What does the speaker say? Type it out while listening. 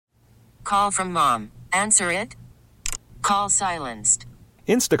call from mom. Answer it. Call silenced.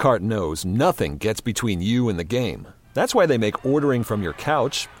 Instacart knows nothing gets between you and the game. That's why they make ordering from your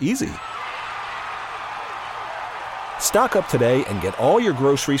couch easy. Stock up today and get all your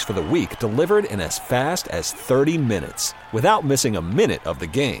groceries for the week delivered in as fast as 30 minutes without missing a minute of the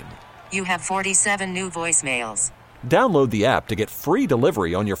game. You have 47 new voicemails. Download the app to get free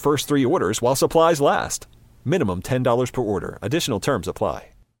delivery on your first 3 orders while supplies last. Minimum $10 per order. Additional terms apply.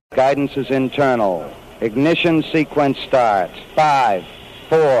 Guidance is internal. Ignition sequence starts. 5,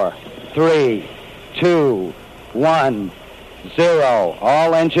 4, 3, 2, 1, 0.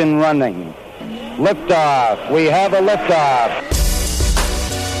 All engine running. Liftoff. We have a liftoff.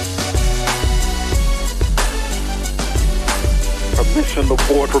 Permission to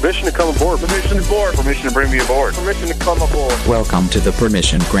board. Permission to come aboard. Permission to board. Permission to bring me aboard. Permission to come aboard. Welcome to the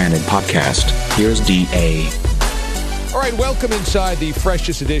Permission Granted podcast. Here's D.A. All right, welcome inside the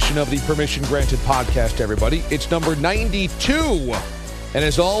freshest edition of the Permission Granted podcast, everybody. It's number 92. And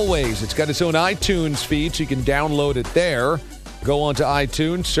as always, it's got its own iTunes feed, so you can download it there. Go onto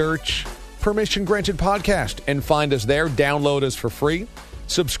iTunes, search Permission Granted podcast, and find us there. Download us for free.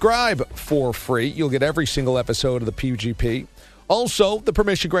 Subscribe for free. You'll get every single episode of the PGP. Also, the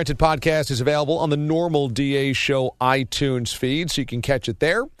Permission Granted podcast is available on the normal DA Show iTunes feed, so you can catch it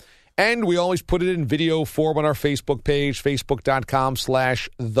there. And we always put it in video form on our Facebook page,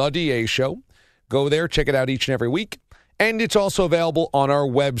 facebook.com/The Show. Go there, check it out each and every week. And it's also available on our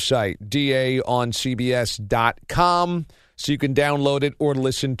website, daoncbs.com, so you can download it or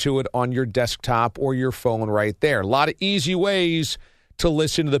listen to it on your desktop or your phone right there. A lot of easy ways to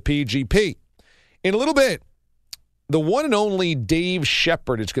listen to the PGP. In a little bit, the one and only Dave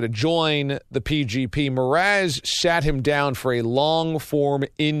Shepard is going to join the PGP. Mraz sat him down for a long-form,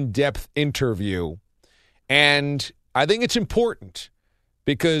 in-depth interview. And I think it's important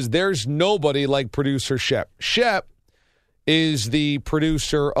because there's nobody like producer Shep. Shep is the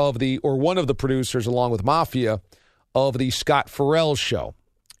producer of one of the producers, along with Mafia, of the Scott Farrell Show.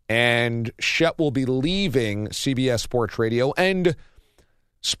 And Shep will be leaving CBS Sports Radio and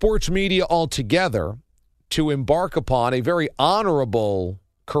sports media altogether to embark upon a very honorable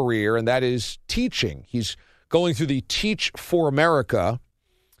career, and that is teaching. He's going through the Teach for America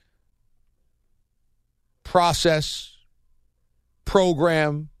process,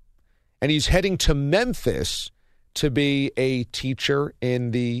 program, and he's heading to Memphis to be a teacher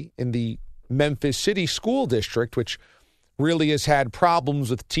in the Memphis City School District, which really has had problems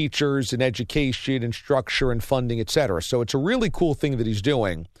with teachers and education and structure and funding, et cetera. So it's a really cool thing that he's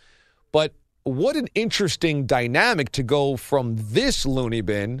doing. But what an interesting dynamic to go from this loony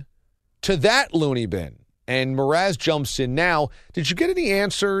bin to that loony bin. And Mraz jumps in now. Did you get any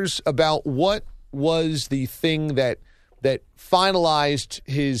answers about what was the thing that finalized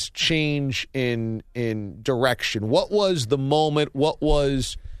his change in direction? What was the moment? What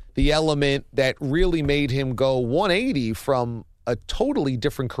was the element that really made him go 180 from a totally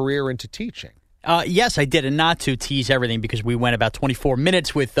different career into teaching? Yes, I did, and not to tease everything because we went about 24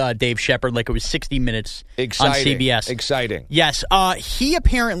 minutes with Dave Shepard like it was 60 minutes on CBS. Exciting. Yes, he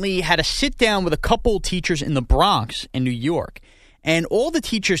apparently had a sit-down with a couple teachers in the Bronx in New York, and all the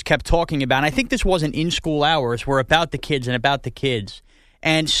teachers kept talking about, and I think this wasn't in school hours, were about the kids and about the kids.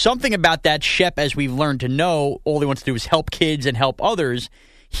 And something about that Shep, as we've learned to know, all he wants to do is help kids and help others.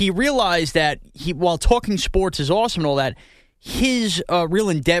 He realized that while talking sports is awesome and all that, his real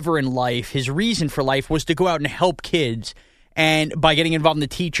endeavor in life, his reason for life, was to go out and help kids. And by getting involved in the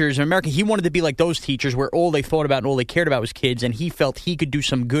teachers in America, he wanted to be like those teachers where all they thought about and all they cared about was kids, and he felt he could do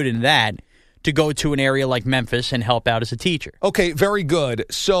some good in that to go to an area like Memphis and help out as a teacher. Okay, very good.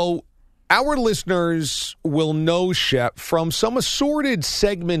 So our listeners will know Shep from some assorted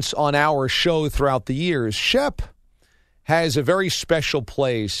segments on our show throughout the years. Shep has a very special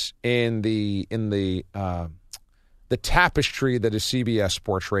place in the tapestry that is CBS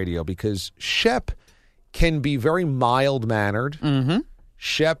Sports Radio because Shep can be very mild-mannered. Mm-hmm.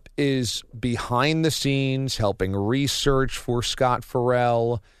 Shep is behind the scenes helping research for Scott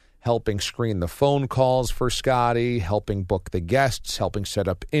Farrell, helping screen the phone calls for Scotty, helping book the guests, helping set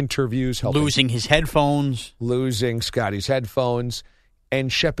up interviews. Losing his headphones. Losing Scotty's headphones. And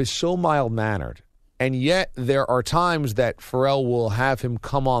Shep is so mild-mannered. And yet there are times that Farrell will have him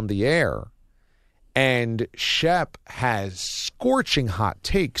come on the air, and Shep has scorching hot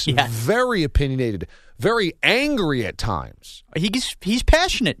takes, very opinionated, very angry at times. He's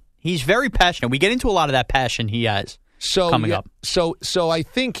passionate. He's very passionate. We get into a lot of that passion he has coming up. So I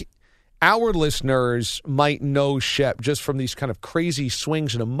think our listeners might know Shep just from these kind of crazy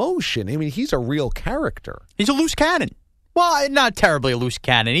swings and emotion. I mean, he's a real character. He's a loose cannon. Well, not terribly a loose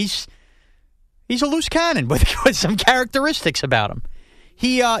cannon. He's a loose cannon with some characteristics about him.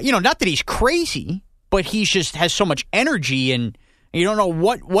 He, not that he's crazy, but he just has so much energy, and you don't know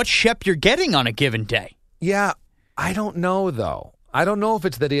what Shep you're getting on a given day. Yeah, I don't know, though. I don't know if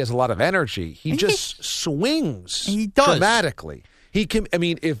it's that he has a lot of energy. He just swings dramatically. He can. I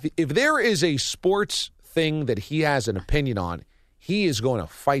mean, if there is a sports thing that he has an opinion on, he is going to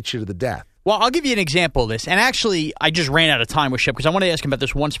fight you to the death. Well, I'll give you an example of this. And actually, I just ran out of time with Shep because I want to ask him about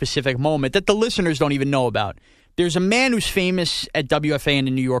this one specific moment that the listeners don't even know about. There's a man who's famous at WFAN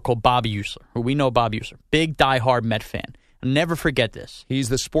in New York called Bob Usler, who we know Bob Usler, big diehard Met fan. I'll never forget this. He's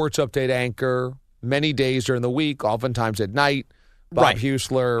the sports update anchor many days during the week, oftentimes at night. Bob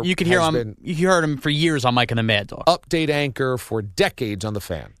Usler. You could hear him. You heard him for years on Mike and the Mad Dog. Update anchor for decades on the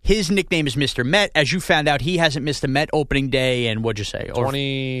Fan. His nickname is Mr. Met. As you found out, he hasn't missed a Met opening day in, what'd you say?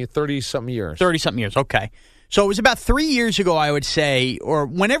 30-something years. 30-something years, okay. So it was about 3 years ago, I would say, or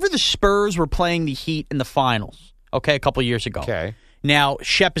whenever the Spurs were playing the Heat in the finals, okay, a couple of years ago. Okay. Now,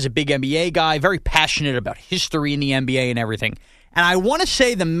 Shep is a big NBA guy, very passionate about history in the NBA and everything. And I want to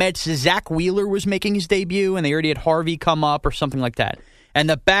say the Mets, Zach Wheeler was making his debut, and they already had Harvey come up or something like that. And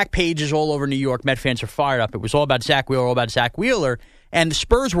the back pages all over New York, Met fans are fired up. It was all about Zach Wheeler, and the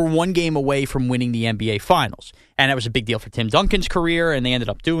Spurs were one game away from winning the NBA Finals. And that was a big deal for Tim Duncan's career, and they ended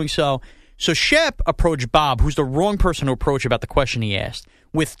up doing so. So Shep approached Bob, who's the wrong person to approach about the question he asked,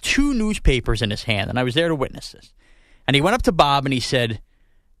 with 2 newspapers in his hand, and I was there to witness this. And he went up to Bob, and he said,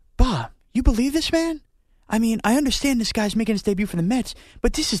 "Bob, you believe this, man? I mean, I understand this guy's making his debut for the Mets,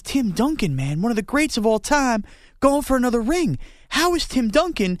 but this is Tim Duncan, man, one of the greats of all time, going for another ring. How is Tim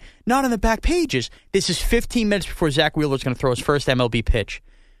Duncan not on the back pages?" This is 15 minutes before Zach Wheeler's going to throw his first MLB pitch.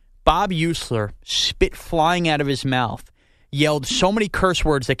 Bob Usler, spit flying out of his mouth, yelled so many curse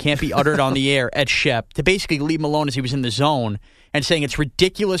words that can't be uttered on the air at Shep to basically leave him alone as he was in the zone, and saying it's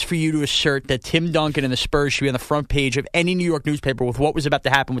ridiculous for you to assert that Tim Duncan and the Spurs should be on the front page of any New York newspaper with what was about to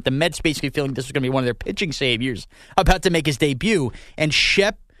happen, with the Mets basically feeling this was going to be one of their pitching saviors about to make his debut. And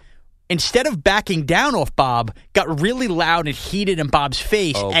Shep, instead of backing down off Bob, got really loud and heated in Bob's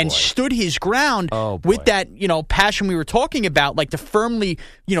face and stood his ground with that, passion we were talking about, like to firmly,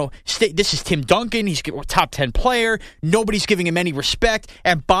 state this is Tim Duncan. He's a top 10 player. Nobody's giving him any respect.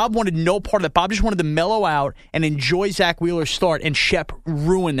 And Bob wanted no part of that. Bob just wanted to mellow out and enjoy Zach Wheeler's start. And Shep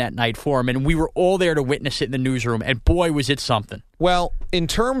ruined that night for him. And we were all there to witness it in the newsroom. And boy, was it something. Well, in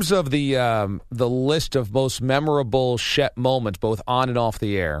terms of the list of most memorable Shep moments, both on and off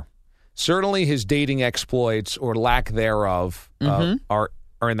the air, certainly his dating exploits or lack thereof are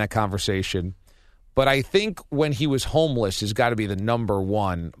in that conversation. But I think when he was homeless has got to be the number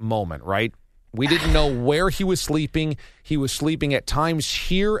one moment, right? We didn't know where he was sleeping. He was sleeping at times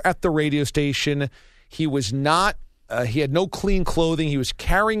here at the radio station. He was not, he had no clean clothing. He was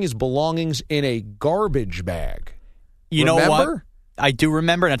carrying his belongings in a garbage bag. You know what? I do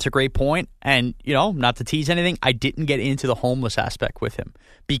remember, and that's a great point. And, not to tease anything, I didn't get into the homeless aspect with him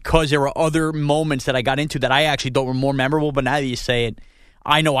because there were other moments that I got into that I actually thought were more memorable. But now that you say it,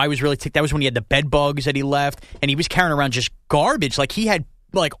 I know I was really ticked. That was when he had the bed bugs that he left, and he was carrying around just garbage. Like he had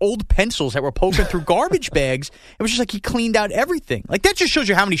old pencils that were poking through garbage bags. It was just like he cleaned out everything. Like that just shows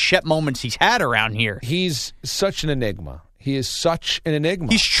you how many Shep moments he's had around here. He's such an enigma. He is such an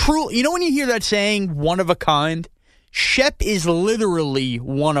enigma. He's truly, when you hear that saying, one of a kind, Shep is literally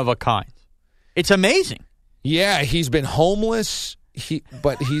one of a kind. It's amazing. Yeah, he's been homeless,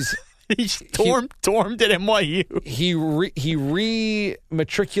 but he's dormed at NYU. He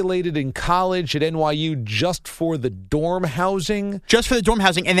re-matriculated in college at NYU just for the dorm housing. Just for the dorm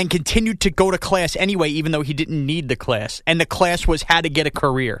housing, and then continued to go to class anyway, even though he didn't need the class. And the class was how to get a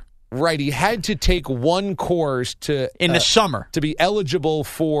career. Right, he had to take one course in the summer to be eligible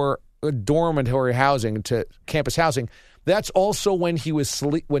for dormitory housing, to campus housing. That's also when he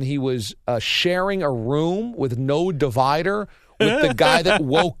was sharing a room with no divider with the guy that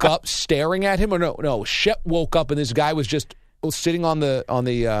woke up staring at him. Or no, Shep woke up and this guy was just sitting on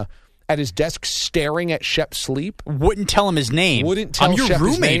the at his desk staring at Shep sleep. Wouldn't tell him his name. Wouldn't tell I'm your Shep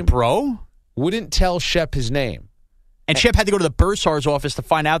roommate, his name, bro. Wouldn't tell Shep his name. And Shep had to go to the Bursar's office to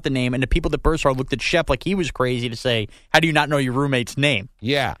find out the name, and the people at Bursar looked at Shep like he was crazy to say, "How do you not know your roommate's name?"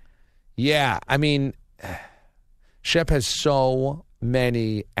 Yeah. I mean, Shep has so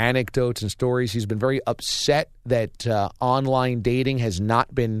many anecdotes and stories. He's been very upset that online dating has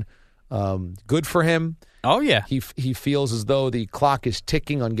not been good for him. Oh, yeah. He feels as though the clock is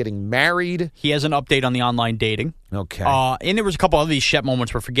ticking on getting married. He has an update on the online dating. Okay. And there was a couple of these Shep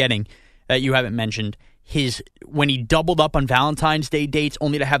moments we're forgetting that you haven't mentioned. when he doubled up on Valentine's Day dates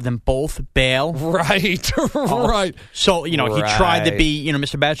only to have them both bail. Right, right. So, he tried to be,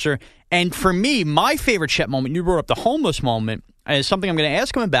 Mr. Bachelor. And for me, my favorite Shep moment, you brought up the homeless moment, is something I'm going to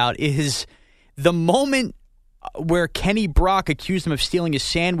ask him about, is the moment where Kenny Brock accused him of stealing his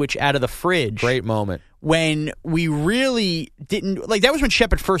sandwich out of the fridge. Great moment. When we really didn't, that was when Shep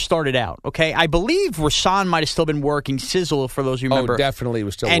had first started out, okay? I believe Rasan might have still been working, Sizzle, for those who remember. Oh, definitely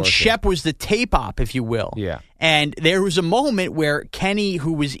was still working. And Shep was the tape op, if you will. Yeah. And there was a moment where Kenny,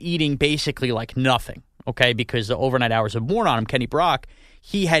 who was eating basically like nothing, okay, because the overnight hours have worn on him, Kenny Brock,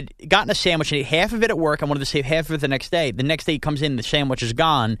 he had gotten a sandwich and ate half of it at work and wanted to save half of it the next day. The next day he comes in, the sandwich is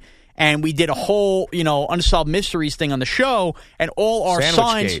gone. And we did a whole, Unsolved Mysteries thing on the show, and all our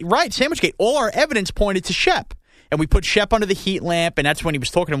signs, Sandwichgate, all our evidence pointed to Shep. And we put Shep under the heat lamp, and that's when he was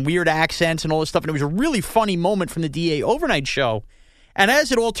talking in weird accents and all this stuff. And it was a really funny moment from the DA overnight show. And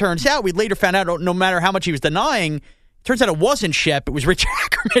as it all turns out, we later found out, no matter how much he was denying, turns out it wasn't Shep, it was Rich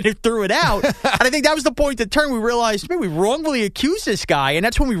Ackerman who threw it out. And I think that was the point that turned. We realized, we wrongfully accused this guy. And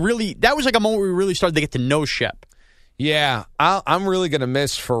that's when that was like a moment where we really started to get to know Shep. Yeah, I'm really going to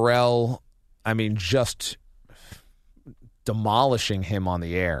miss Pharrell. I mean, just demolishing him on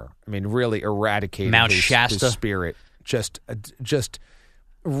the air. I mean, really eradicating his spirit. Just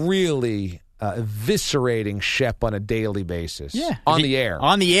really eviscerating Shep on a daily basis. Yeah. On the air.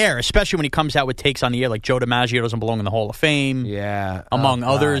 On the air, especially when he comes out with takes on the air like Joe DiMaggio doesn't belong in the Hall of Fame. Yeah. Among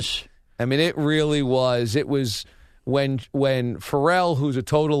others. I mean, it really was. It was... When Pharrell, who's a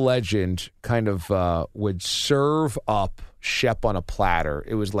total legend, kind of would serve up Shep on a platter,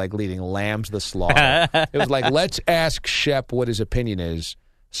 it was like leading lambs to the slaughter. It was like, let's ask Shep what his opinion is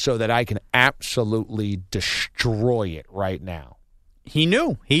so that I can absolutely destroy it right now. He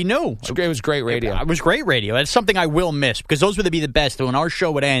knew. It was great radio. It was great radio. That's something I will miss because those would be the best. When our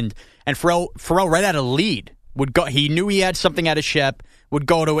show would end and Pharrell right out of the lead would go. He knew he had something out of Shep, would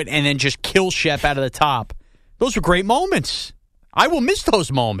go to it, and then just kill Shep out of the top. Those were great moments. I will miss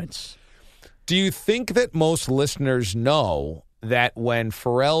those moments. Do you think that most listeners know that when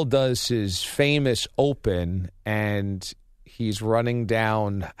Pharrell does his famous open and he's running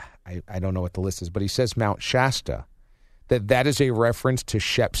down, I don't know what the list is, but he says Mount Shasta, that is a reference to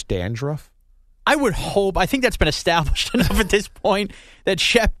Shep's dandruff? I would hope. I think that's been established enough at this point that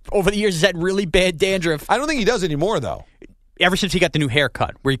Shep, over the years, has had really bad dandruff. I don't think he does anymore, though. Ever since he got the new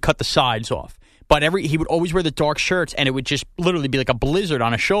haircut, where he cut the sides off. But he would always wear the dark shirts, and it would just literally be like a blizzard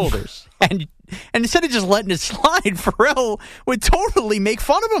on his shoulders. and instead of just letting it slide, Pharrell would totally make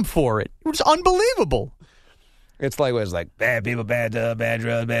fun of him for it. It was unbelievable. It's like bad people, bad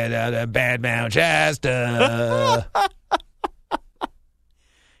drugs, bad Mount Shasta.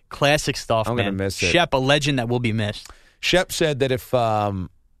 Classic stuff, I'm man. going to miss it. Shep, a legend that will be missed. Shep said that if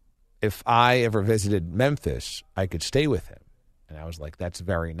I ever visited Memphis, I could stay with him. And I was like, that's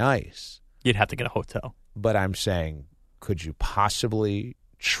very nice. You'd have to get a hotel. But I'm saying, could you possibly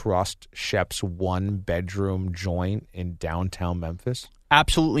trust Shep's one-bedroom joint in downtown Memphis?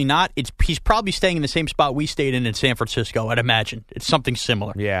 Absolutely not. He's probably staying in the same spot we stayed in San Francisco, I'd imagine. It's something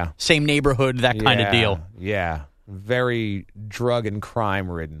similar. Yeah. Same neighborhood, that kind of deal. Yeah. Very drug and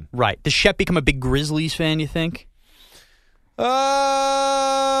crime-ridden. Right. Does Shep become a big Grizzlies fan, you think?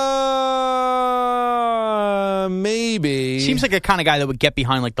 Maybe. Seems like the kind of guy that would get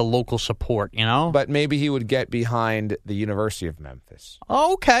behind like the local support, But maybe he would get behind the University of Memphis.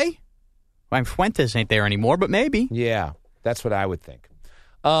 Oh, okay. Well, Fuentes ain't there anymore, but maybe. Yeah, that's what I would think.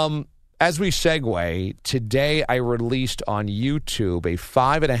 As we segue, today I released on YouTube a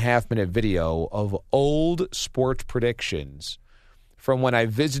 5.5-minute video of old sports predictions from when I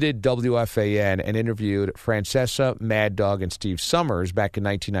visited WFAN and interviewed Francesa, Mad Dog, and Steve Summers back in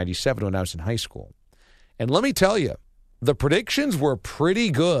 1997 when I was in high school. And let me tell you, the predictions were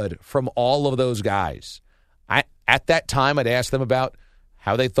pretty good from all of those guys. At that time, I'd asked them about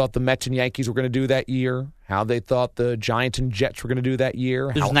how they thought the Mets and Yankees were going to do that year, how they thought the Giants and Jets were going to do that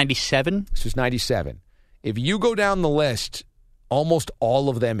year. This was 97? This was 97. If you go down the list, almost all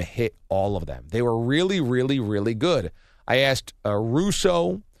of them hit all of them. They were really, really, really good. I asked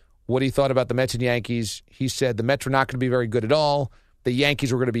Russo what he thought about the Mets and Yankees. He said the Mets were not going to be very good at all. The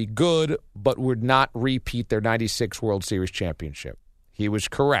Yankees were going to be good, but would not repeat their 96 World Series championship. He was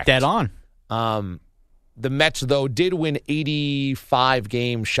correct. Dead on. The Mets, though, did win 85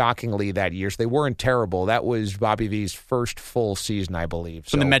 games shockingly that year, so they weren't terrible. That was Bobby V's first full season, I believe.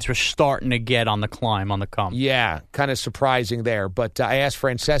 So the Mets were starting to get on the climb, on the come. Yeah, kind of surprising there. But I asked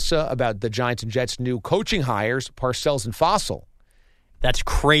Francesa about the Giants and Jets' new coaching hires, Parcells and Fossil. That's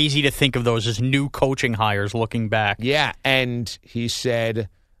crazy to think of those as new coaching hires looking back. Yeah, and he said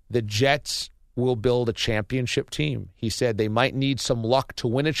the Jets will build a championship team. He said they might need some luck to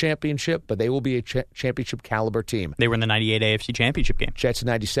win a championship, but they will be a championship caliber team. They were in the 98 AFC Championship game. Jets in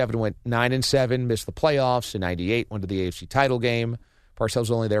 97 went 9-7, missed the playoffs. In 98, went to the AFC title game. Parcells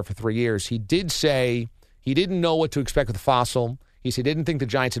was only there for 3 years. He did say he didn't know what to expect with Fossil. He said he didn't think the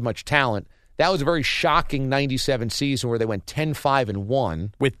Giants had much talent. That was a very shocking 97 season where they went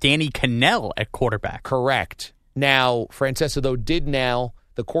 10-5-1. With Danny Cannell at quarterback. Correct. Now, Francesa, though, did now,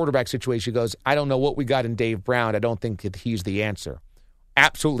 the quarterback situation goes, I don't know what we got in Dave Brown. I don't think that he's the answer.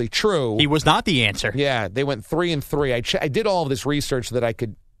 Absolutely true. He was not the answer. Yeah, they went 3-3. I did all of this research so that I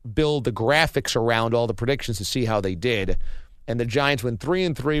could build the graphics around all the predictions to see how they did. And the Giants went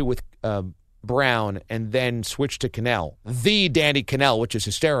 3-3 with Brown and then switched to Cannell. The Danny Cannell, which is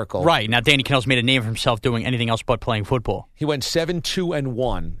hysterical. Right. Now, Danny Cannell's made a name for himself doing anything else but playing football. He went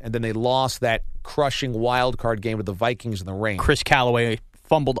 7-2-1, and then they lost that crushing wild card game to the Vikings in the rain. Chris Callaway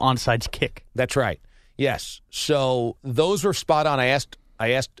fumbled onside kick. That's right. Yes. So those were spot on. I asked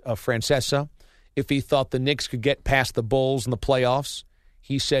Francesa if he thought the Knicks could get past the Bulls in the playoffs.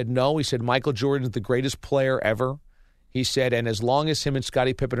 He said no. He said Michael Jordan is the greatest player ever. He said, and as long as him and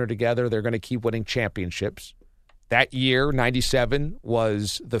Scottie Pippen are together, they're going to keep winning championships. That year, 97,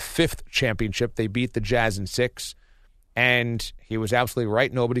 was the 5th championship. They beat the Jazz in 6. And he was absolutely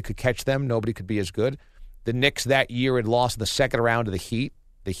right. Nobody could catch them. Nobody could be as good. The Knicks that year had lost in the second round to the Heat.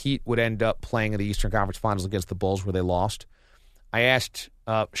 The Heat would end up playing in the Eastern Conference Finals against the Bulls where they lost. I asked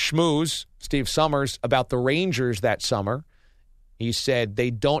Schmooze, Steve Summers, about the Rangers that summer. He said they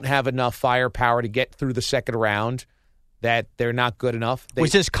don't have enough firepower to get through the second round, that they're not good enough.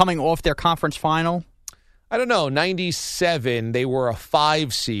 Was this coming off their conference final? I don't know. 97, they were a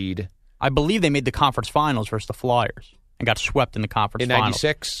 5 seed. I believe they made the conference finals versus the Flyers and got swept in the conference finals. In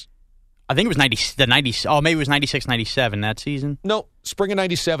 96? I think it was maybe it was 96, 97 that season. No, spring of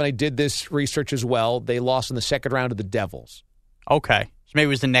 97, I did this research as well. They lost in the second round to the Devils. Okay. So maybe it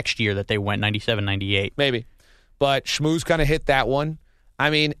was the next year that they went 97, 98. Maybe. But Schmooze kind of hit that one. I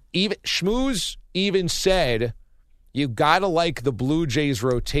mean, Schmooze even said, you got to like the Blue Jays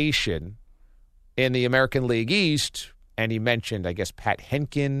rotation in the American League East. And he mentioned, I guess, Pat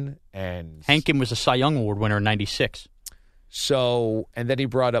Henkin. And Henkin was a Cy Young Award winner in 96. So, and then he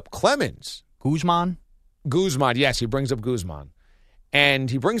brought up Clemens. Guzman, yes, he brings up Guzman. And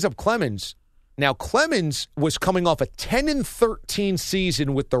he brings up Clemens. Now, Clemens was coming off a 10-13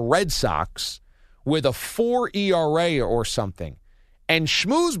 season with the Red Sox with a 4 ERA or something. And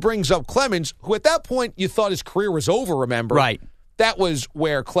Schmooze brings up Clemens, who at that point you thought his career was over, remember? Right. That was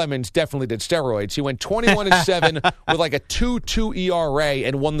where Clemens definitely did steroids. He went 21-7 with like a 2.2 ERA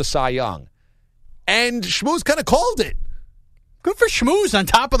and won the Cy Young. And Schmooze kind of called it. Good for Schmooze on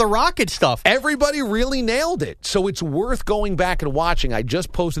top of the Rocket stuff. Everybody really nailed it. So it's worth going back and watching. I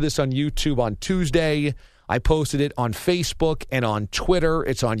just posted this on YouTube on Tuesday. I posted it on Facebook and on Twitter.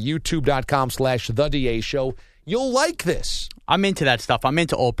 It's on youtube.com/The DA Show. You'll like this. I'm into that stuff. I'm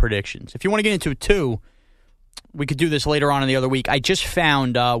into old predictions. If you want to get into it too, we could do this later on in the other week. I just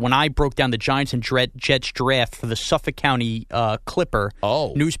found when I broke down the Giants and Jets draft for the Suffolk County Clipper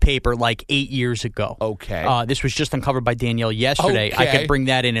newspaper like 8 years ago. Okay. This was just uncovered by Danielle yesterday. Okay. I could bring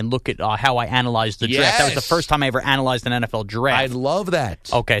that in and look at how I analyzed the draft. That was the first time I ever analyzed an NFL draft. I'd love that.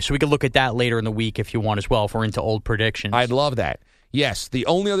 Okay, so we could look at that later in the week if you want as well, if we're into old predictions. I'd love that. Yes, the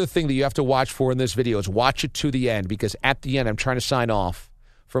only other thing that you have to watch for in this video is watch it to the end, because at the end I'm trying to sign off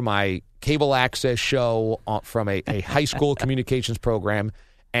for my cable access show from a high school communications program,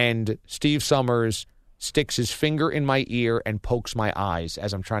 and Steve Summers sticks his finger in my ear and pokes my eyes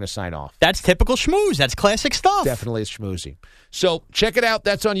as I'm trying to sign off. That's typical Schmooze. That's classic stuff. Definitely is schmoozy. So check it out.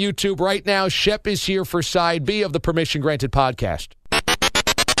 That's on YouTube right now. Shep is here for Side B of the Permission Granted podcast.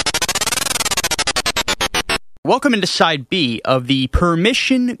 Welcome into Side B of the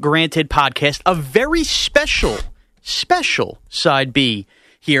Permission Granted podcast, a very special Side B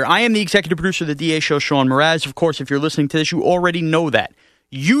here. I am the executive producer of the DA Show, Sean Mraz. Of course, if you're listening to this, you already know that.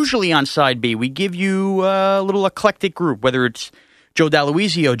 Usually on Side B, we give you a little eclectic group, whether it's Joe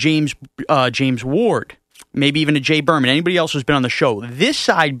D'Aloisio, James Ward, maybe even a Jay Berman, anybody else who's been on the show. This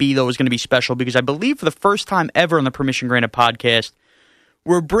Side B, though, is going to be special because I believe for the first time ever on the Permission Granted podcast,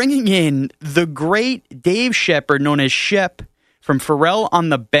 we're bringing in the great Dave Shepard, known as Shep, from Pharrell on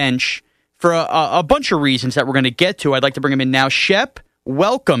the Bench, for a bunch of reasons that we're going to get to. I'd like to bring him in now. Shep,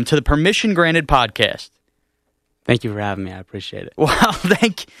 welcome to the Permission Granted podcast. Thank you for having me. I appreciate it. Well,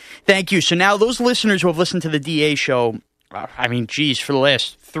 thank you. So now those listeners who have listened to the DA Show, I mean, geez, for the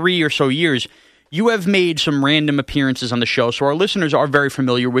last 3 or so years, You have made some random appearances on the show, so our listeners are very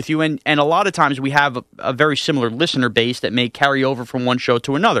familiar with you, and a lot of times we have a very similar listener base that may carry over from one show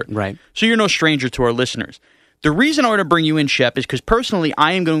to another. Right. So you're no stranger to our listeners. The reason I want to bring you in, Shep, is because personally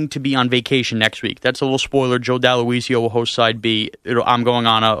I am going to be on vacation next week. That's a little spoiler. Joe D'Aloisio will host Side B. I'm going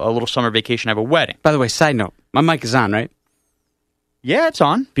on a little summer vacation. I have a wedding. By the way, side note, my mic is on, right? Yeah, it's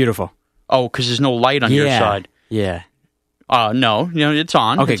on. Beautiful. Oh, because there's no light on your side. Yeah. No, it's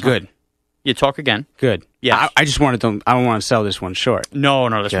on. Okay, it's good. On. You talk again. Good. Yeah. I just wanted to. I don't want to sell this one short. No,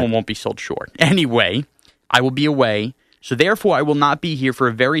 this one won't be sold short. Anyway, I will be away, so therefore I will not be here for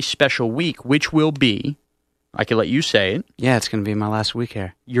a very special week, which will be, I can let you say it. Yeah, it's going to be my last week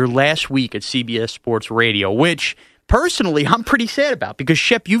here. Your last week at CBS Sports Radio, which personally I'm pretty sad about because,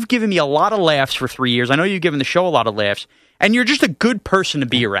 Shep, you've given me a lot of laughs for 3 years. I know you've given the show a lot of laughs. And you're just a good person to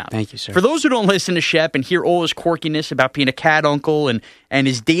be around. Thank you, sir. For those who don't listen to Shep and hear all his quirkiness about being a cat uncle and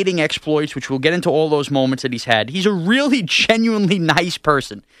his dating exploits, which we'll get into all those moments that he's had, he's a really genuinely nice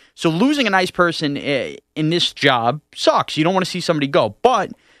person. So losing a nice person in this job sucks. You don't want to see somebody go.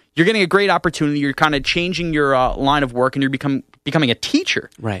 But you're getting a great opportunity. You're kind of changing your line of work and you're becoming a teacher.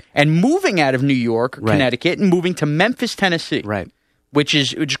 Right. And moving out of New York, Connecticut, and moving to Memphis, Tennessee. Right. Which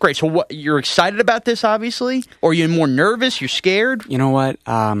is great. So what, you're excited about this, obviously? Or you're more nervous? You're scared? You know what?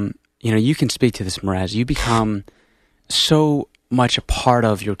 You can speak to this, Mraz. You become so much a part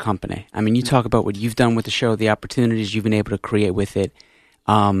of your company. I mean, you talk about what you've done with the show, the opportunities you've been able to create with it.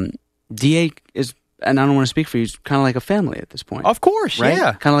 DA is, and I don't want to speak for you, he's kind of like a family at this point. Of course, right?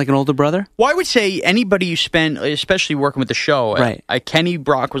 Yeah. Kind of like an older brother? Well, I would say anybody you spend, especially working with the show, right. Kenny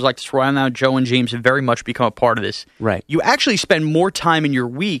Brock was like this for a while now. Joe and James have very much become a part of this. Right. You actually spend more time in your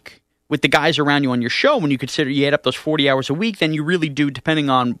week with the guys around you on your show when you consider you add up those 40 hours a week than you really do depending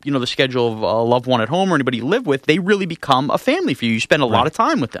on, the schedule of a loved one at home or anybody you live with. They really become a family for you. You spend a lot of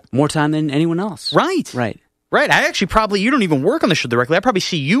time with them. More time than anyone else. Right. Right. Right. I actually you don't even work on the show directly. I probably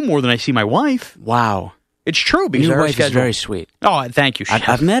see you more than I see my wife. Wow. It's true because your wife is very sweet. Oh, thank you, Chef.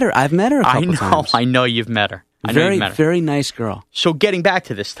 I've met her. I've met her a couple times. I know you've met her. Very nice girl. So getting back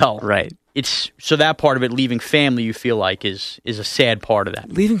to this, though. Right. So that part of it, leaving family, you feel like is a sad part of that.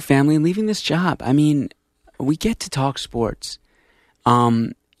 Leaving family and leaving this job. I mean, we get to talk sports.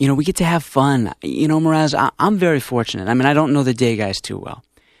 We get to have fun. Mraz, I'm very fortunate. I mean, I don't know the day guys too well.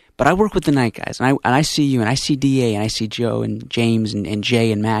 But I work with the night guys, and I see you, and I see DA, and I see Joe, and James, and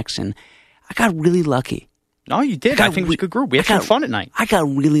Jay, and Max, and I got really lucky. No, you did. I think it was a good group. We had some fun at night. I got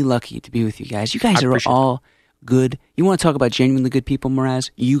really lucky to be with you guys. You guys are all good. You want to talk about genuinely good people, Mraz?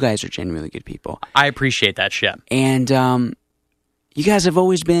 You guys are genuinely good people. I appreciate that, Shep. And you guys have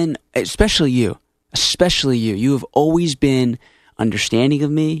always been, especially you, you have always been understanding of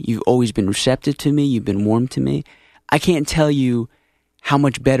me. You've always been receptive to me. You've been warm to me. I can't tell you how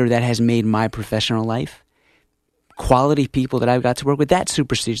much better that has made my professional life. Quality people that I've got to work with, that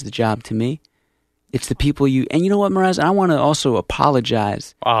supersedes the job to me. It's the people and you know what, Mraz? I want to also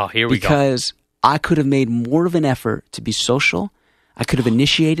apologize. Oh, here we go. Because I could have made more of an effort to be social. I could have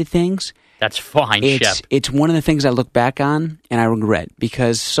initiated things. That's fine, Shep. It's one of the things I look back on and I regret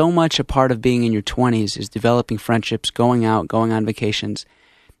because so much a part of being in your 20s is developing friendships, going out, going on vacations.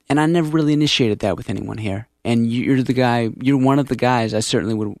 And I never really initiated that with anyone here. And you're one of the guys I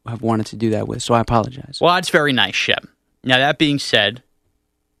certainly would have wanted to do that with, so I apologize. Well, that's very nice, Shep. Now, that being said,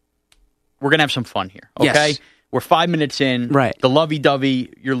 we're going to have some fun here, okay? Yes. We're 5 minutes in. Right. The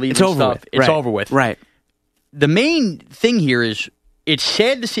lovey-dovey, you're leaving it's over stuff. with. It's right. over with. Right. The main thing here is it's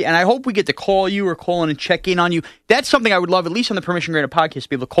sad to see, and I hope we get to call you or call in and check in on you. That's something I would love, at least on the Permission Granted podcast, to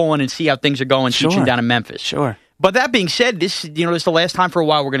be able to call in and see how things are going teaching down in Memphis. Sure. But that being said, this is the last time for a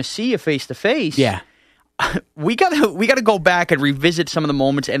while we're going to see you face-to-face. Yeah. We gotta go back and revisit some of the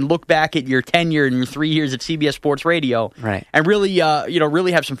moments and look back at your tenure and your 3 years at CBS Sports Radio, right? And really,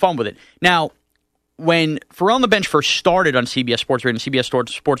 really have some fun with it. Now, when Pharrell on the Bench first started on CBS Sports Radio and CBS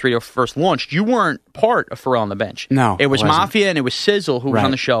Sports Radio first launched, you weren't part of Pharrell on the Bench. No, it was Mafia and it was Sizzle who was on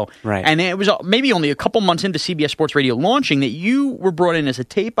the show, right? And it was maybe only a couple months into CBS Sports Radio launching that you were brought in as a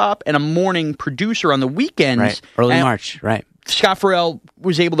tape op and a morning producer on the weekends, right? Early March, right? Scott Farrell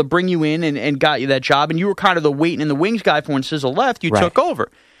was able to bring you in and got you that job, and you were kind of the waiting in the wings guy for when Sizzle left. You took over.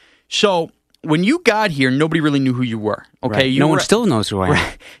 So when you got here, nobody really knew who you were. Okay, right. No one still knows who I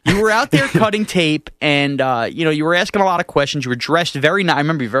am. You were out there cutting tape, and you were asking a lot of questions. You were dressed very nice. I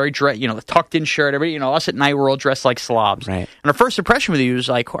remember you very the tucked in shirt. Everybody, us at night, we're all dressed like slobs. Right. And our first impression with you was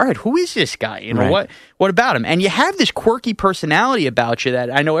like, all right, who is this guy? Right. What about him? And you have this quirky personality about you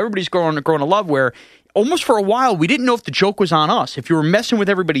that I know everybody's growing to love. Where almost for a while, we didn't know if the joke was on us, if you were messing with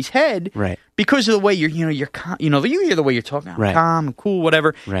everybody's head, Right. Because of the way you hear the way you're talking, Right. calm, I'm cool,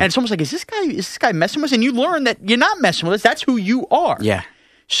 whatever, Right. and it's almost like, is this guy messing with us? And you learn that you're not messing with us. That's who you are. Yeah.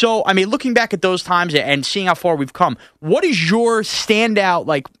 So, I mean, looking back at those times and seeing how far we've come, what is your standout,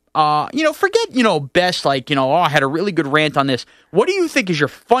 like, forget, best, like, I had a really good rant on this. What do you think is your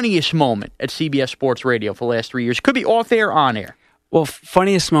funniest moment at CBS Sports Radio for the last 3 years? Could be off air, on air. Well,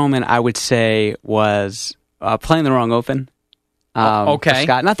 funniest moment I would say was playing the wrong open. Okay. For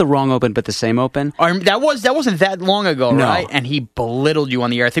Scott. Not the wrong open, but the same open. That wasn't that long ago, No. right? And he belittled you on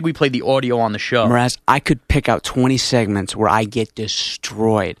the air. I think we played the audio on the show. Whereas I could pick out 20 segments where I get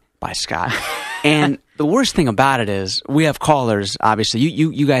destroyed by Scott. And the worst thing about it is we have callers, obviously.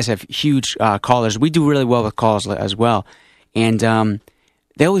 You guys have huge callers. We do really well with calls as well. And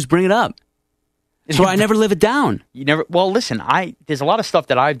they always bring it up. So I never live it down. You never. Well, listen, there's a lot of stuff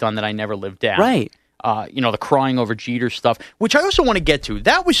that I've done that I never lived down. Right. The crying over Jeter stuff, which I also want to get to.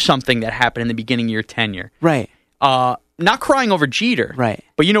 That was something that happened in the beginning of your tenure. Right. Not crying over Jeter. Right.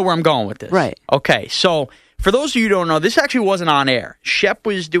 But you know where I'm going with this. Right. Okay, so for those of you who don't know, this actually wasn't on air. Shep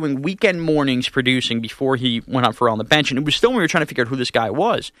was doing weekend mornings producing before he went on the bench, and it was still when we were trying to figure out who this guy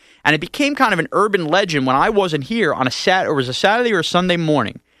was. And it became kind of an urban legend when I wasn't here on it was a Saturday or a Sunday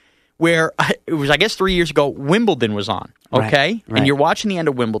morning, where it was, I guess, 3 years ago, Wimbledon was on, okay? Right. And you're watching the end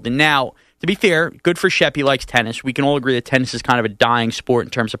of Wimbledon. Now, to be fair, good for Shep, he likes tennis. We can all agree that tennis is kind of a dying sport in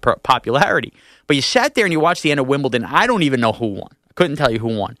terms of popularity. But you sat there and you watched the end of Wimbledon. I don't even know who won. I couldn't tell you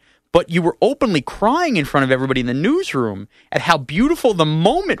who won. But you were openly crying in front of everybody in the newsroom at how beautiful the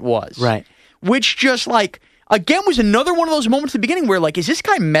moment was. Right. Which just again, was another one of those moments at the beginning where, is this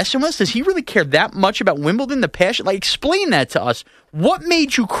guy messing with us? Does he really care that much about Wimbledon, the passion? Explain that to us. What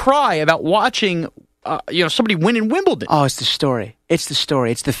made you cry about watching, somebody win in Wimbledon? Oh, it's the story. It's the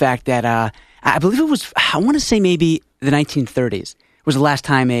story. It's the fact that I believe it was, I want to say maybe the 1930s was the last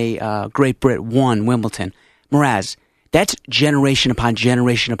time a Great Brit won Wimbledon. Mraz, that's generation upon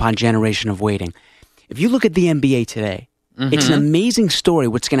generation upon generation of waiting. If you look at the NBA today, it's an amazing story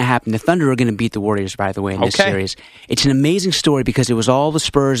what's going to happen. The Thunder are going to beat the Warriors, by the way, in this series. It's an amazing story because it was all the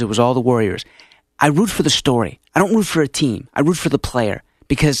Spurs, it was all the Warriors. I root for the story. I don't root for a team. I root for the player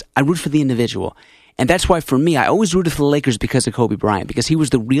because I root for the individual. And that's why, for me, I always rooted for the Lakers because of Kobe Bryant, because he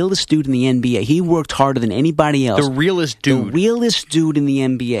was the realest dude in the NBA. He worked harder than anybody else. The realest dude. The realest dude in the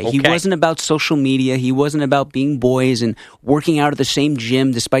NBA. Okay. He wasn't about social media. He wasn't about being boys and working out at the same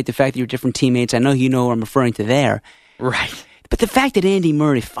gym, despite the fact that you're different teammates. I know you know what I'm referring to there. Right. But the fact that Andy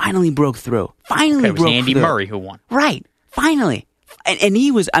Murray finally broke through. It was Andy Murray who won. Right. Finally. And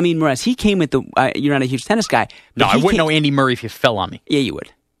he was, Mraz, he came with the, you're not a huge tennis guy. No, I wouldn't know Andy Murray if you fell on me. Yeah, you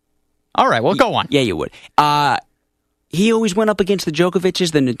would. All right, well, go on. Yeah, you would. He always went up against the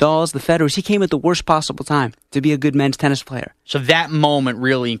Djokovic's, the Nadals, the Federers. He came at the worst possible time to be a good men's tennis player. So that moment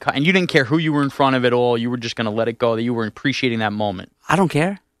really, and you didn't care who you were in front of at all. You were just going to let it go, that you were appreciating that moment. I don't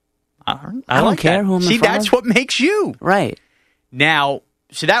care. I don't like care that. who I'm in See, front that's of. what makes you. Right. Now,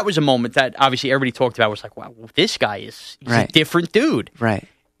 so that was a moment that obviously everybody talked about. Was like, wow, this guy he's Right. a different dude. Right.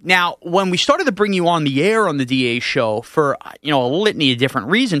 Now, when we started to bring you on the air on the DA show for, a litany of different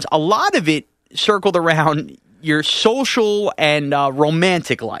reasons, a lot of it circled around your social and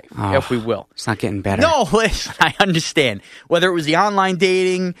romantic life, if we will. It's not getting better. No, listen, I understand. Whether it was the online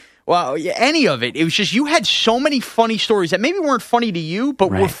dating, well, any of it. It was just you had so many funny stories that maybe weren't funny to you, but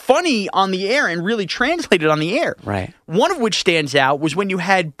were Right. funny on the air and really translated on the air. Right. One of which stands out was when you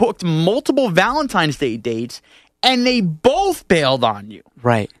had booked multiple Valentine's Day dates, and they both bailed on you.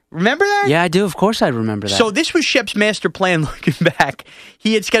 Right. Remember that? Yeah, I do. Of course I remember that. So this was Shep's master plan looking back.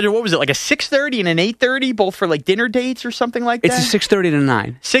 He had scheduled, what was it, like a 6:30 and an 8:30, both for like dinner dates or something like that? It's a 6:30 to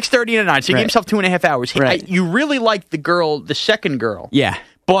 9. 6:30 and a 9. So he Right. gave himself 2.5 hours. Right. You really liked the second girl. Yeah.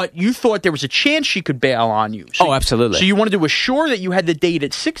 But you thought there was a chance she could bail on you. So, Oh, absolutely. So you wanted to assure that you had the date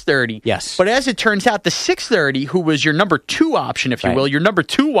at 6:30. Yes. But as it turns out, the 6:30, who was your number 2 option, if you Right. will, your number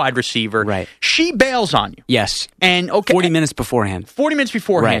 2 wide receiver, Right. she bails on you. Yes. And 40 minutes beforehand. 40 minutes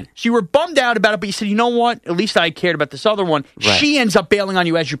beforehand. Right. So you were bummed out about it, but you said, you know what? At least I cared about this other one. Right. She ends up bailing on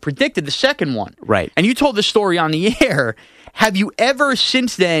you as you predicted, the second one. Right. And you told the story on the air. Have you ever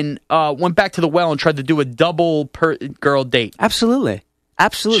since then went back to the well and tried to do a double girl date? Absolutely.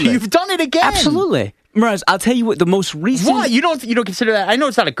 Absolutely. So you've done it again. Absolutely. Mraz, I'll tell you what, the most recent... Why? You don't consider that? I know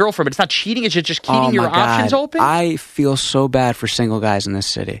it's not a girlfriend, but it's not cheating. It's just keeping your my God. options open? I feel so bad for single guys in this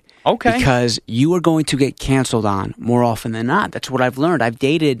city. Okay. Because you are going to get canceled on more often than not. That's what I've learned. I've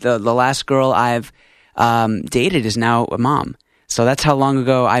dated, the last girl I've dated is now a mom. So that's how long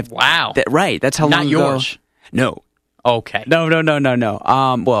ago I've... Wow. Right. That's how Not long yours. ago... No. Okay. No.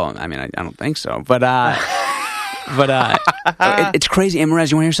 Well, I mean, I don't think so. But it's crazy. And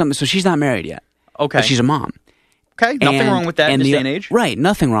Mraz, you want to hear something? So she's not married yet. Okay. But she's a mom. Okay. Nothing wrong with that in this day and age. Right.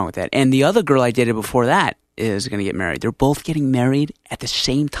 Nothing wrong with that. And the other girl I dated before that is going to get married. They're both getting married at the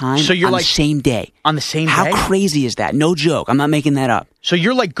same time. So you're on like the same day. On the same day? How crazy is that? No joke. I'm not making that up. So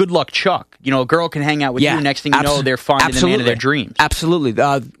you're like Good Luck Chuck. You know, a girl can hang out with you. Next thing you know, they're finding the man of their dreams. Absolutely.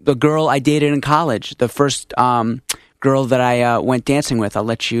 The girl I dated in college, the first girl that I went dancing with, I'll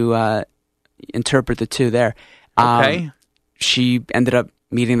let you interpret the two there. Okay. She ended up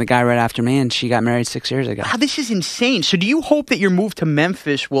meeting the guy right after me, and she got married 6 years ago. Wow, this is insane. So do you hope that your move to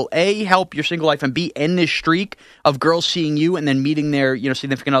Memphis will, A, help your single life, and B, end this streak of girls seeing you and then meeting their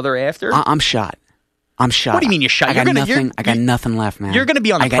significant other after? I'm shot. What do you mean you're shot? I got nothing left, man. You're going to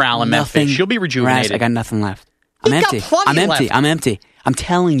be on the prowl in Memphis. You'll be rejuvenated. I got nothing left. I'm empty. I'm empty. I'm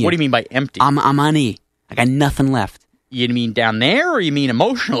telling you. What do you mean by empty? I'm on E. I got nothing left. You mean down there, or you mean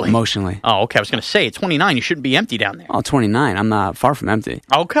emotionally? Emotionally. Oh, okay. I was going to say, at 29, you shouldn't be empty down there. Oh, 29. I'm not far from empty.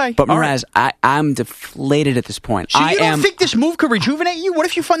 Okay. But Mraz, right. I'm deflated at this point. So you don't think this move could rejuvenate you? What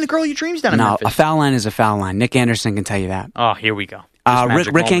if you find the girl of your dreams down in Memphis? No, a foul line is a foul line. Nick Anderson can tell you that. Oh, here we go.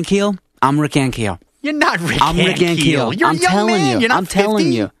 Rick Ankiel? I'm Rick Ankiel. You're not Rick I'm Rick Ankiel. You're a young man. You're not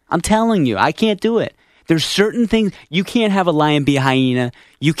 50. I'm telling you. I can't do it. There's certain things. You can't have a lion be a hyena.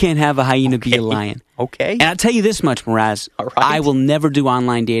 You can't have a hyena be a lion. Okay. And I'll tell you this much, Mraz. All right. I will never do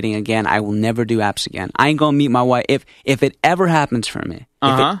online dating again. I will never do apps again. I ain't going to meet my wife. If it ever happens for me,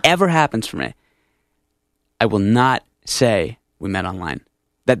 I will not say we met online.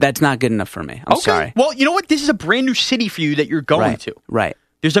 That's not good enough for me. I'm sorry. Well, you know what? This is a brand new city for you that you're going to. Right.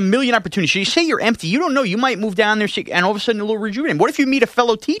 There's a million opportunities. So you say you're empty. You don't know. You might move down there and all of a sudden a little rejuvenated. What if you meet a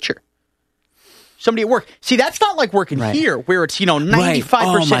fellow teacher? Somebody at work. See, that's not like working here, where it's 95%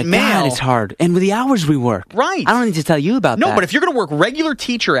 Oh my male. God, it's hard. And with the hours we work, right? I don't need to tell you about that. No, but if you're going to work regular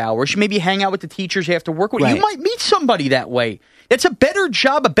teacher hours, maybe hang out with the teachers after work. You might meet somebody that way. That's a better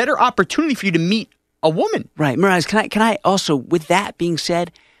job, a better opportunity for you to meet a woman. Right, Mraz. Can I also, with that being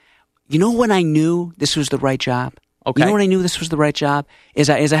said, you know when I knew this was the right job? Okay. You know when I knew this was the right job? Is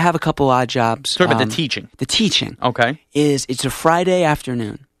I have a couple odd jobs. Talk about the teaching. The teaching. Okay. It's a Friday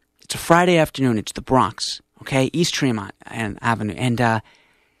afternoon. It's a Friday afternoon. It's the Bronx, okay, East Tremont and Avenue,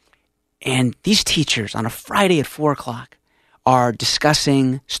 and these teachers on a Friday at 4:00 are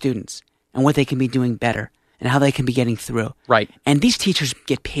discussing students and what they can be doing better and how they can be getting through. Right. And these teachers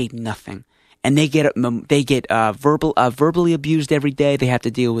get paid nothing, and they get verbally abused every day. They have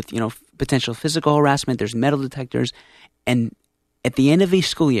to deal with potential physical harassment. There's metal detectors, and at the end of each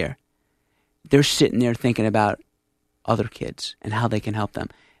school year, they're sitting there thinking about other kids and how they can help them.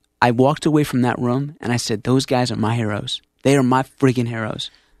 I walked away from that room and I said, those guys are my heroes. They are my freaking heroes.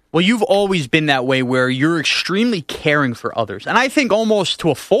 Well, you've always been that way where you're extremely caring for others. And I think almost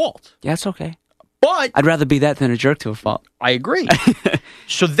to a fault. Yeah, it's okay. But I'd rather be that than a jerk to a fault. I agree.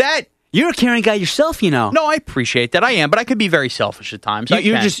 So that... You're a caring guy yourself, No, I appreciate that. I am, but I could be very selfish at times.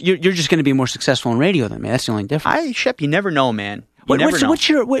 You're just going to be more successful in radio than me. That's the only difference. Shep, you never know, man. Let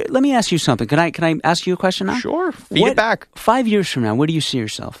me ask you something. Can I ask you a question now? Sure. Feed it back. 5 years from now, where do you see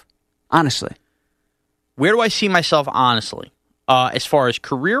yourself? Honestly. Where do I see myself honestly? As far as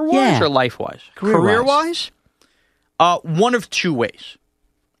career-wise or life-wise? Career-wise? One of two ways.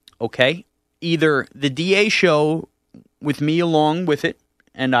 Okay? Either the DA show with me along with it,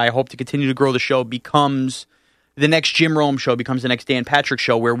 and I hope to continue to grow the show, becomes the next Jim Rome show, becomes the next Dan Patrick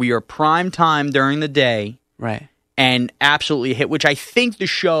show, where we are prime time during the day. Right. And absolutely hit, which I believe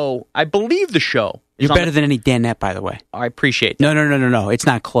the show. You're better than any Danette, by the way. I appreciate that. No. It's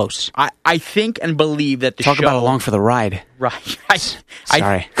not close. I think and believe that the show... Talk about along for the ride. Right.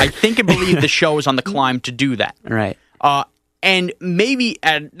 Sorry. I think and believe the show is on the climb to do that. Right. And maybe,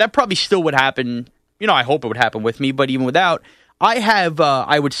 that probably still would happen, I hope it would happen with me, but even without, I have,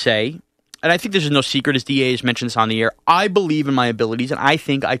 I would say, and I think this is no secret, as DA has mentioned this on the air, I believe in my abilities, and I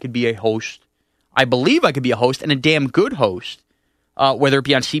think I could be a host. I believe I could be a host, and a damn good host, whether it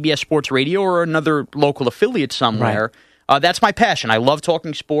be on CBS Sports Radio or another local affiliate somewhere. Right. That's my passion. I love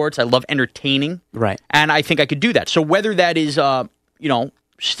talking sports. I love entertaining. Right. And I think I could do that. So whether that is,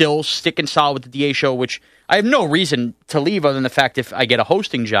 still sticking solid with the DA show, which I have no reason to leave other than the fact if I get a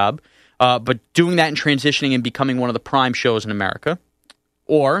hosting job, but doing that and transitioning and becoming one of the prime shows in America,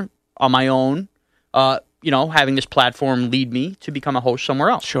 or on my own, having this platform lead me to become a host somewhere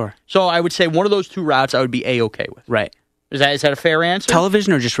else. Sure. So I would say one of those two routes I would be A-okay with. Right. Is that a fair answer?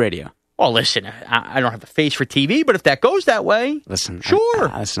 Television or just radio? Well, listen, I don't have the face for TV, but if that goes that way, listen,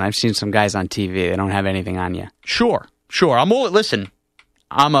 sure. I've seen some guys on TV. They don't have anything on you. Sure. Listen,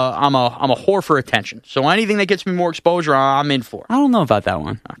 I'm a whore for attention. So anything that gets me more exposure, I'm in for. I don't know about that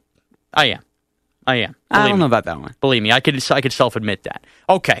one. I am. I don't know about that one. Believe me, I could self-admit that.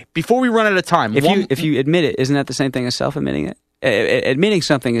 Okay, before we run out of time, if you admit it, isn't that the same thing as self-admitting it? Admitting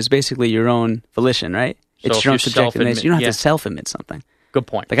something is basically your own volition, right? So it's your own subjective nature. You don't have to self-admit something. Good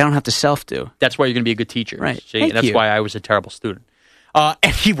point. Like I don't have to self-do. That's why you're going to be a good teacher, right? See, that's why I was a terrible student.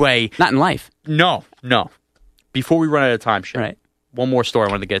 Anyway, not in life. No. Before we run out of time, Shep, right? One more story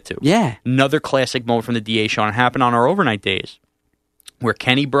I wanted to get to. Yeah, another classic moment from the DA show. And it happened on our overnight days, where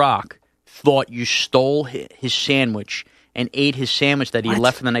Kenny Brock thought you stole his sandwich and ate his sandwich that he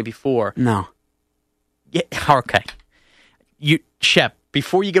left from the night before. No. Yeah. Okay. Shep,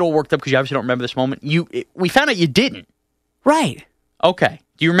 before you get all worked up because you obviously don't remember this moment, we found out you didn't. Right. Okay.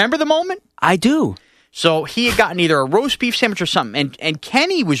 Do you remember the moment? I do. So he had gotten either a roast beef sandwich or something, and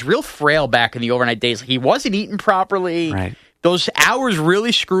Kenny was real frail back in the overnight days. He wasn't eating properly. Right. Those hours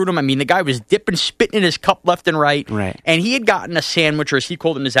really screwed him. I mean, the guy was dipping, spitting in his cup left and right. Right. And he had gotten a sandwich, or as he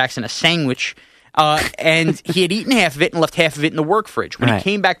called it in his accent, a sandwich. And he had eaten half of it and left half of it in the work fridge. When he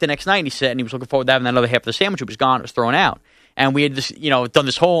came back the next night, he said, and he was looking forward to having that other half of the sandwich. It was gone. It was thrown out. And we had this, done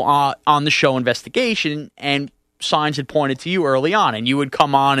this whole on the show investigation, and signs had pointed to you early on, and you had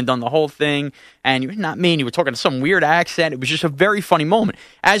come on and done the whole thing, and you were not mean. You were talking to some weird accent. It was just a very funny moment.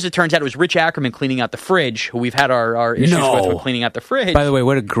 As it turns out, it was Rich Ackerman cleaning out the fridge, who we've had our issues with cleaning out the fridge. By the way,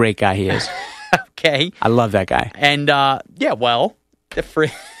 what a great guy he is. Okay. I love that guy. And, the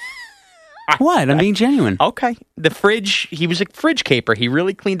fridge... What? I'm being genuine. Okay. The fridge, he was a fridge caper. He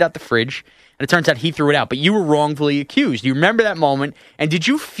really cleaned out the fridge, and it turns out he threw it out. But you were wrongfully accused. Do you remember that moment? And did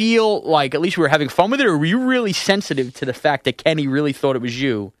you feel like at least we were having fun with it, or were you really sensitive to the fact that Kenny really thought it was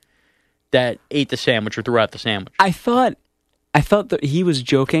you that ate the sandwich or threw out the sandwich? I thought that he was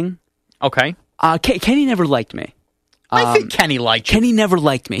joking. Okay. Kenny never liked me. I think Kenny liked you. Kenny never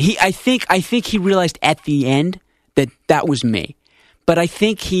liked me. I think he realized at the end that was me. But I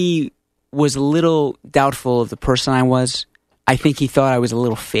think he was a little doubtful of the person I was. I think he thought I was a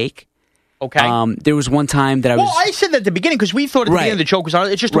little fake. Okay. There was one time that I was... Well, I said that at the beginning because we thought at the beginning of the joke was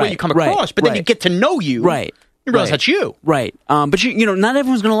it's just the way you come across. But then you get to know you. Right. You realize that's you. Right. But not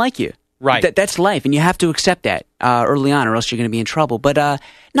everyone's going to like you. Right. That's life, and you have to accept that early on, or else you're going to be in trouble. But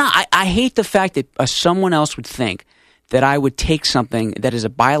I hate the fact that someone else would think that I would take something that is a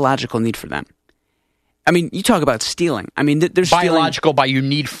biological need for them. I mean, you talk about stealing. I mean, there's biological by you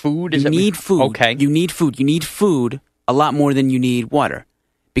need food. You need food. Okay. You need food. You need food a lot more than you need water,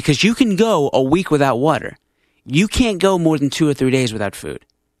 because you can go a week without water. You can't go more than 2 or 3 days without food.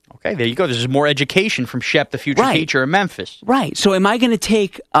 Okay, there you go. This is more education from Shep, the future teacher in Memphis. Right. So am I going to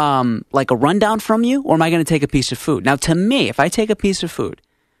take like a rundown from you, or am I going to take a piece of food? Now, to me, if I take a piece of food,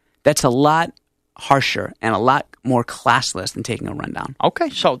 that's a lot harsher and a lot more classless than taking a rundown. Okay,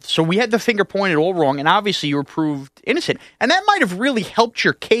 so we had the finger pointed all wrong, and obviously you were proved innocent. And that might have really helped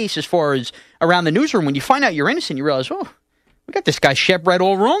your case as far as around the newsroom. When you find out you're innocent, you realize, oh, we got this guy Shep right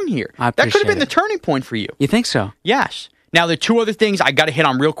all wrong here. That could have been the turning point for you. You think so? Yes. Now, there are 2 other things I got to hit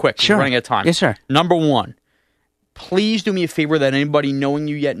on real quick. Sure. We're running out of time. Yes, sir. Number 1, please do me a favor that anybody knowing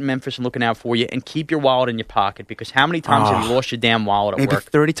you yet in Memphis and looking out for you, and keep your wallet in your pocket, because how many times have you lost your damn wallet at maybe work?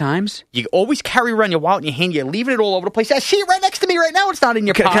 30 times? You always carry around your wallet in your hand. You're leaving it all over the place. I see it right next to me right now. It's not in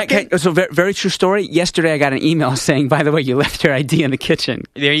your pocket. So very true story. Yesterday I got an email saying, by the way, you left your ID in the kitchen.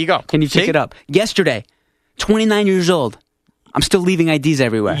 There you go. Can you pick it up? Yesterday, 29 years old. I'm still leaving IDs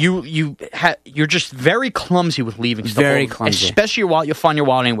everywhere. You're just very clumsy with leaving stuff. Very clumsy. Especially your wallet. You'll find your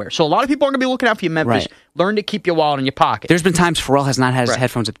wallet anywhere. So a lot of people are going to be looking out for you in Memphis. Right. Learn to keep your wallet in your pocket. There's been times Pharrell has not had his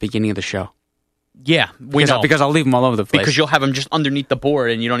headphones at the beginning of the show. Yeah, we know. Because I'll leave them all over the place. Because you'll have them just underneath the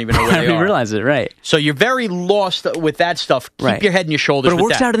board and you don't even know where I they didn't are. realize it, right. So you're very lost with that stuff. Keep your head in your shoulders. But it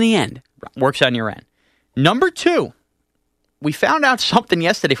works out in the end. Works out in your end. Number 2, we found out something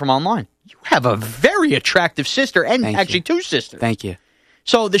yesterday from online. You have a very attractive sister, and actually 2 sisters. Thank you.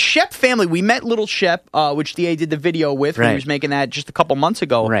 So the Shep family, we met little Shep, which DA did the video with when he was making that just a couple months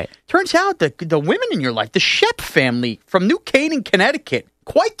ago. Right. Turns out the women in your life, the Shep family from New Canaan, Connecticut,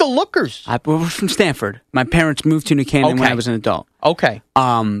 quite the lookers. We're from Stanford. My parents moved to New Canaan when I was an adult. Okay.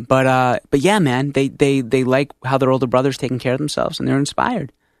 But yeah, man, they like how their older brother's taking care of themselves, and they're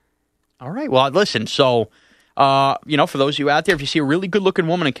inspired. All right. Well, listen, so... for those of you out there, if you see a really good-looking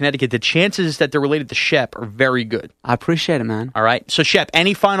woman in Connecticut, the chances that they're related to Shep are very good. I appreciate it, man. All right. So, Shep,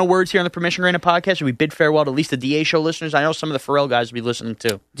 any final words here on the Permission Granted podcast? We bid farewell to at least the DA show listeners. I know some of the Pharrell guys will be listening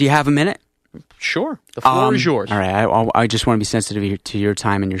too. Do you have a minute? Sure. The floor is yours. All right. I just want to be sensitive to your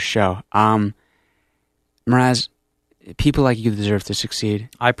time and your show. Mraz, people like you deserve to succeed.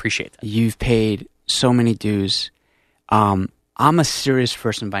 I appreciate that. You've paid so many dues. I'm a serious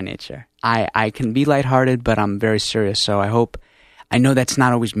person by nature. I can be lighthearted, but I'm very serious. So I know that's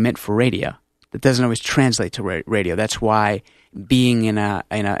not always meant for radio. That doesn't always translate to radio. That's why being in a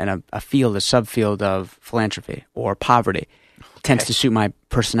field, a subfield of philanthropy or poverty, tends to suit my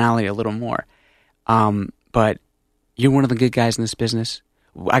personality a little more. But you're one of the good guys in this business.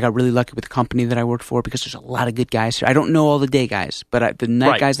 I got really lucky with the company that I worked for because there's a lot of good guys here. I don't know all the day guys, but the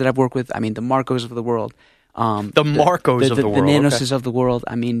night guys that I've worked with, I mean, the Marcos of the world. The Marcos of the world. The Nanoses of the world.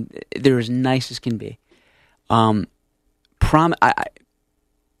 I mean, they're as nice as can be. You're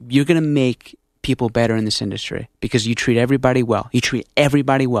going to make people better in this industry because you treat everybody well. You treat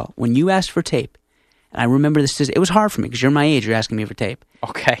everybody well. When you ask for tape, and I remember this, it was hard for me because you're my age, you're asking me for tape.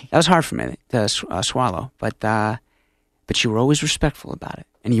 Okay. That was hard for me to swallow, but you were always respectful about it,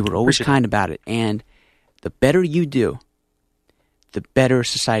 and you were always kind about it. And the better you do, the better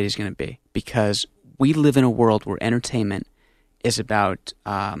society is going to be because we live in a world where entertainment is about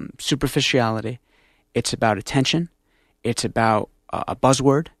superficiality. It's about attention. It's about a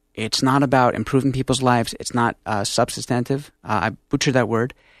buzzword. It's not about improving people's lives. It's not substantive. I butchered that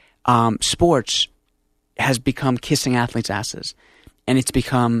word. Sports has become kissing athletes' asses, and it's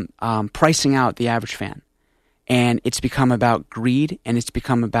become pricing out the average fan. And it's become about greed, and it's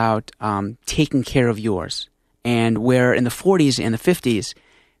become about taking care of yours. And where in the 40s and the 50s,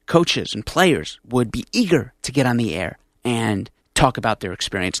 coaches and players would be eager to get on the air and talk about their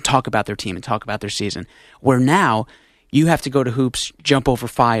experience, and talk about their team, and talk about their season. Where now you have to go to hoops, jump over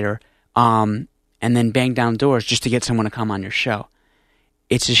fire, and then bang down doors just to get someone to come on your show.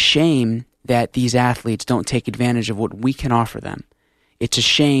 It's a shame that these athletes don't take advantage of what we can offer them. It's a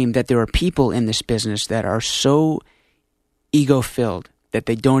shame that there are people in this business that are so ego-filled that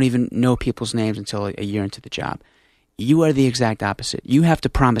they don't even know people's names until a year into the job. You are the exact opposite. You have to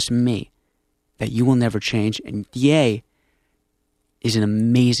promise me that you will never change. And Ye is an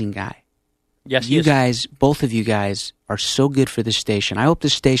amazing guy. Yes, you guys, both of you guys, are so good for this station. I hope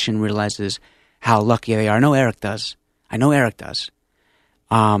this station realizes how lucky they are. I know Eric does. And I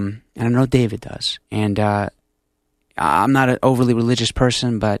know David does. And I'm not an overly religious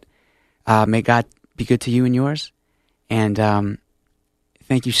person, but may God be good to you and yours. And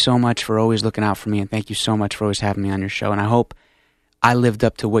thank you so much for always looking out for me, and thank you so much for always having me on your show. And I hope I lived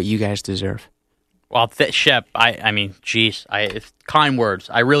up to what you guys deserve. Well, Shep, I mean, geez, kind words.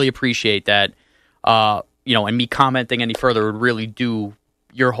 I really appreciate that. And me commenting any further would really do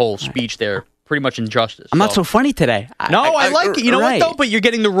your whole speech there pretty much injustice. I'm not so funny today. I like it. You know what, though? But you're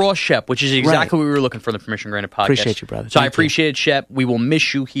getting the raw Shep, which is exactly what we were looking for in the Permission Granted podcast. Appreciate you, brother. So I appreciate it, Shep. We will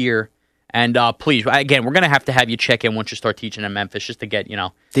miss you here. And please, again, we're going to have you check in once you start teaching in Memphis just to get,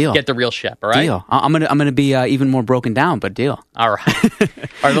 deal. Get the real Shep, all right? Deal. I'm gonna be even more broken down, but deal. All right. All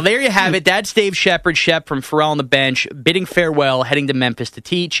right, well, there you have it. That's Dave Shepard, Shep from Pharrell on the Bench, bidding farewell, heading to Memphis to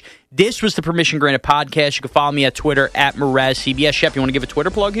teach. This was the Permission Granted podcast. You can follow me at Twitter, at MrazCBS. Shep, you want to give a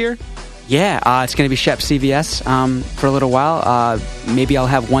Twitter plug here? Yeah, it's going to be Shep CBS for a little while. Maybe I'll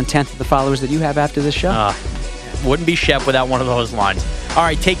have 1/10 of the followers that you have after this show. Wouldn't be Shep without one of those lines. All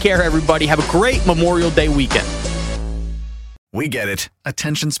right, take care, everybody. Have a great Memorial Day weekend. We get it.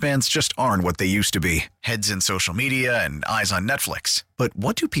 Attention spans just aren't what they used to be. Heads in social media and eyes on Netflix. But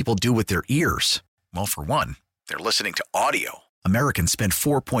what do people do with their ears? Well, for one, they're listening to audio. Americans spend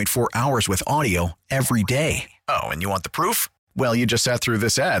 4.4 hours with audio every day. Oh, and you want the proof? Well, you just sat through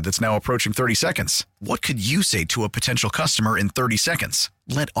this ad that's now approaching 30 seconds. What could you say to a potential customer in 30 seconds?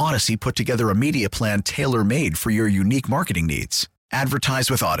 Let Odyssey put together a media plan tailor-made for your unique marketing needs. Advertise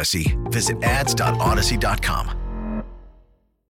with Odyssey. Visit ads.odyssey.com.